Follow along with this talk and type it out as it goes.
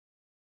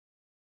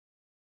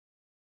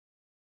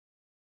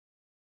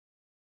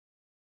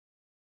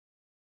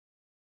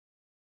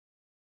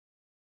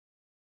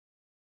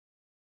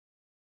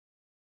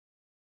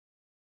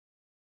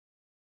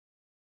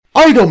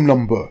Item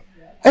Number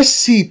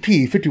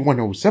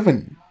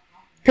SCP-5107.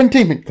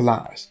 Containment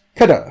Class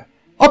Cutter.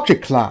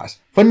 Object Class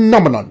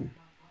Phenomenon.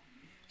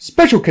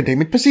 Special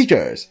Containment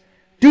Procedures.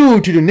 Due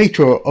to the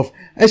nature of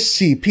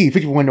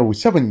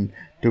SCP-5107,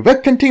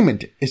 direct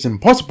containment is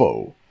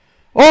impossible.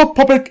 All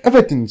public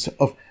evidence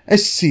of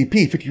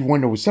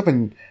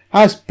SCP-5107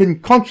 has been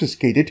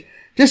confiscated,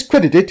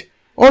 discredited,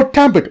 or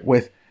tampered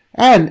with,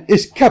 and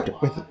is kept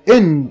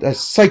within the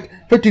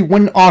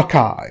Site-51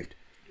 archive.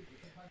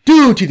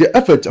 Due to the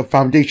efforts of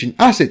Foundation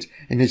assets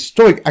in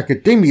historic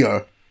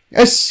academia,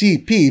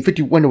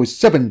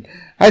 SCP-5107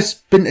 has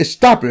been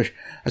established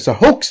as a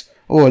hoax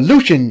or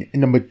illusion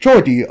in the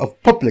majority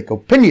of public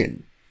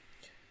opinion.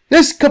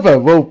 This cover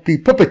will be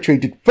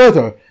perpetrated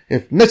further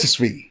if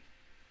necessary.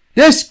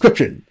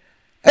 Description: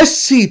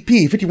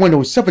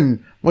 SCP-5107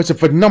 was a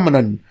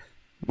phenomenon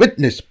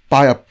witnessed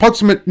by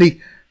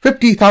approximately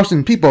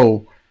 50,000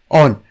 people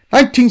on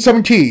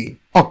 1917,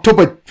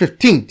 October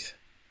 15th.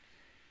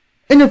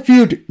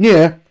 Interviewed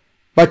near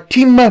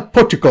Fatima,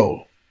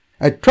 Portugal,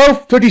 at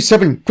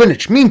 12:37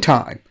 Greenwich Mean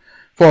Time.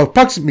 For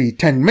approximately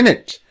 10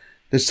 minutes,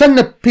 the sun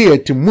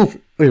appeared to move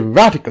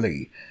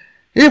erratically.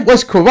 It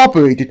was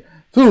corroborated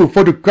through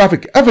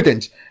photographic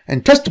evidence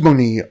and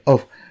testimony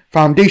of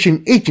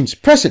Foundation agents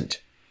present.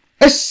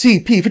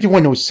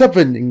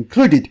 SCP-5107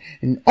 included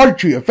an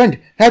auditory event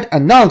that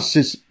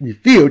analysis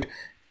revealed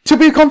to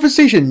be a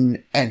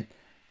conversation and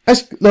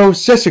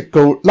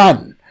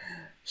Anglo-Saxon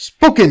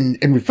spoken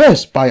in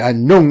reverse by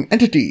unknown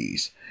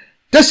entities,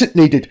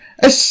 designated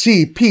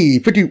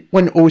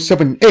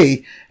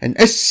SCP-5107-A and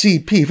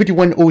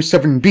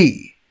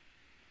SCP-5107-B.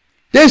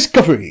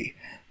 Discovery: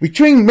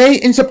 between May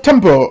and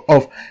September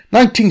of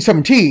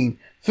 1917,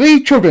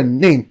 3 children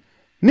named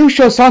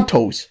Lucia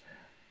Santos,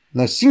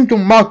 Jacinto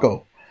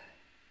Marco,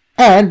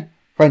 and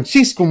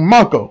Francisco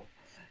Marco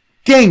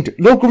gained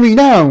local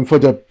renown for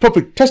their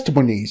public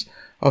testimonies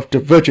of the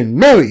Virgin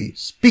Mary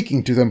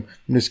speaking to them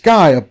in the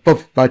sky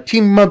above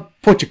Fatima,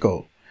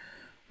 Portugal.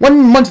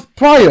 1 month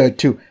prior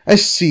to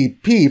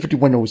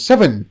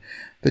SCP-5107,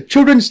 the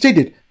children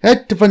stated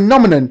that the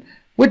phenomenon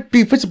would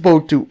be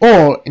visible to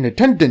all in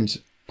attendance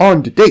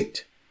on the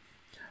date.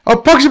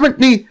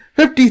 Approximately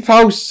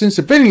 50,000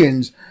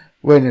 civilians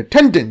were in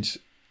attendance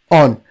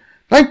on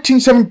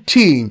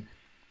 1917,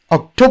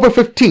 October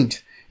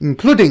 15th,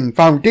 including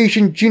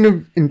Foundation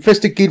Junior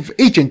Investigative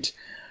Agent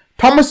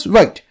Thomas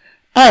Wright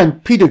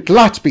and Peter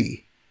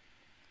Glatsby.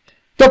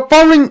 The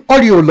following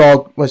audio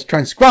log was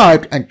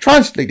transcribed and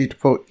translated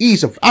for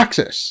ease of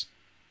access.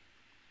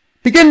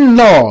 Begin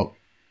log.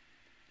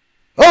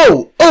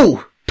 Oh,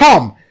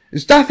 Tom,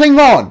 is that thing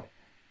on?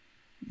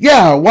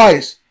 Yeah,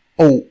 why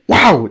oh,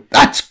 wow,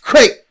 that's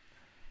great.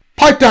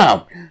 Pipe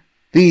down.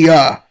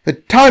 The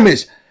time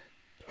is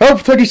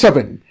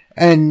 12:37,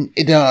 and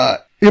it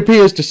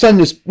appears the sun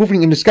is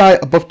moving in the sky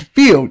above the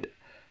field.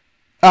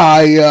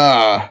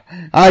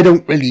 I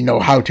don't really know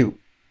how to.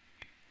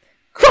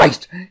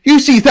 Christ, you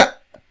see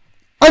that?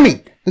 I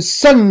mean, the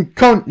sun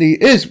currently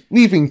is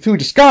weaving through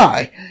the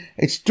sky.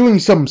 It's doing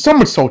some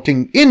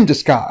somersaulting in the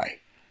sky.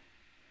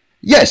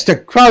 Yes, the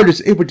crowd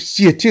is able to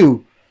see it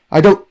too.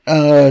 I don't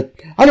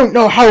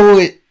know how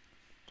it...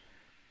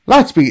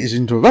 Latsby is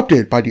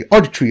interrupted by the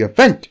auditory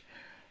event.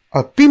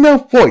 A female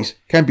voice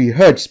can be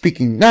heard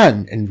speaking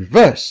Nan in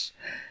reverse.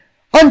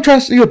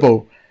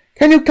 Untranslatable.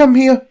 Can you come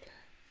here?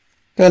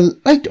 The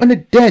light on the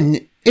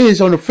den is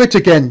on the fritz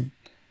again.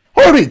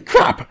 Holy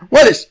crap!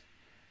 What is...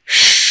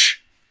 Shh!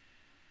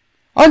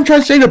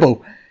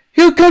 Untranslatable.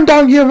 You come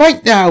down here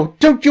right now.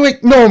 Don't you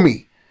ignore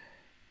me.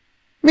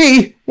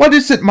 Me? What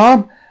is it,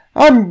 Mom?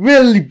 I'm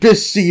really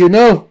busy, you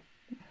know.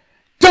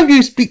 Don't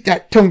you speak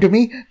that tone to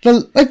me.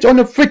 The light's on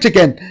the fritz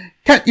again.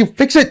 Can't you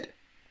fix it?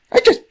 I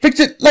just fixed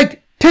it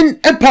like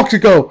 10 epochs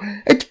ago.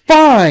 It's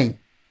fine.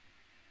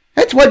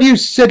 That's what you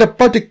said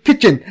about the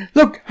kitchen.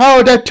 Look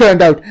how that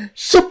turned out.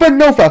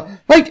 Supernova,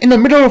 right in the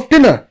middle of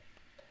dinner.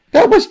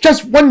 That was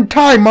just one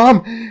time,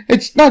 Mom.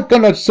 It's not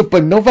gonna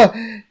supernova.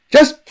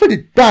 Just put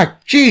it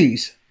back,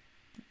 jeez.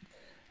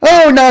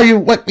 Oh, now you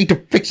want me to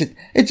fix it.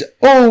 It's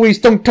always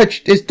don't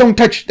touch this, don't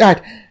touch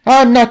that.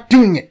 I'm not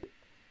doing it.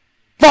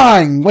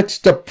 Fine, what's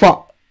the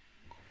problem?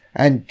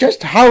 And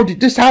just how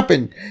did this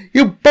happen?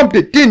 You bumped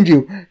it, didn't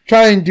you?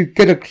 Trying to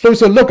get a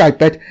closer look, I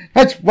bet.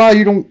 That's why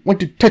you don't want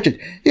to touch it.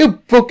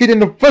 You broke it in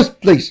the first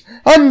place.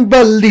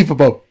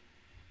 Unbelievable.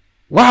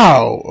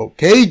 Wow,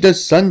 okay, the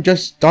sun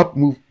just stopped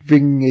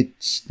moving.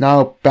 It's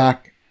now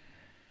back.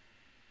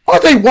 Are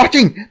they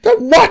watching? They're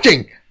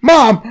watching!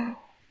 Mom,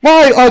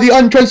 why are the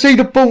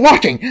untranslatable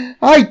watching?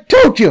 I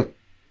told you.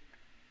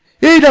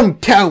 You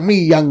don't tell me,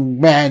 young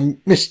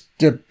man,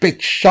 Mr.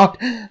 Big Shot.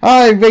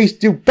 I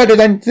raised you better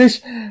than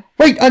this.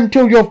 Wait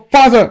until your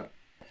father...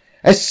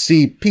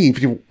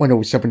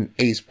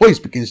 SCP-5107-A's voice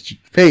begins to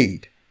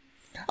fade.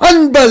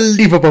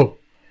 Unbelievable!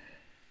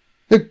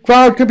 The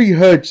crowd can be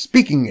heard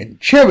speaking and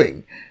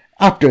cheering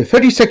after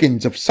 30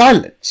 seconds of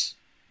silence.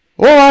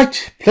 All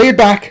right, play it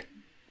back.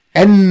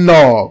 End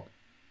log.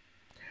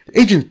 The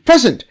agents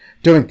present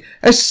during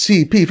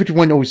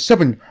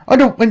SCP-5107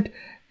 underwent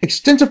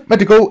extensive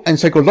medical and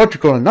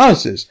psychological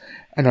analysis,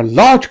 and a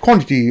large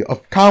quantity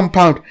of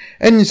compound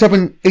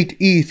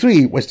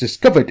N78E3 was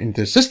discovered in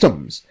the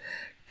systems.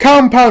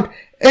 Compound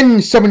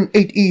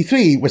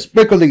N78E3 was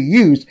regularly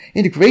used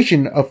in the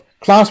creation of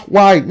Class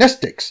Y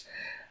nestics,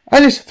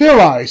 and is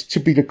theorized to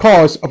be the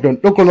cause of the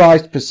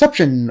localized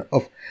perception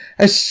of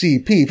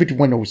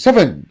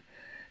SCP-5107.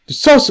 The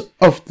source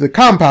of the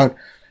compound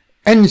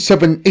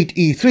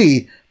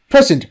N78E3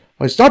 present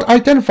was not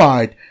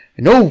identified,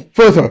 and no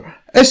further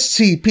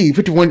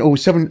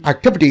SCP-5107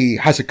 activity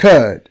has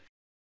occurred.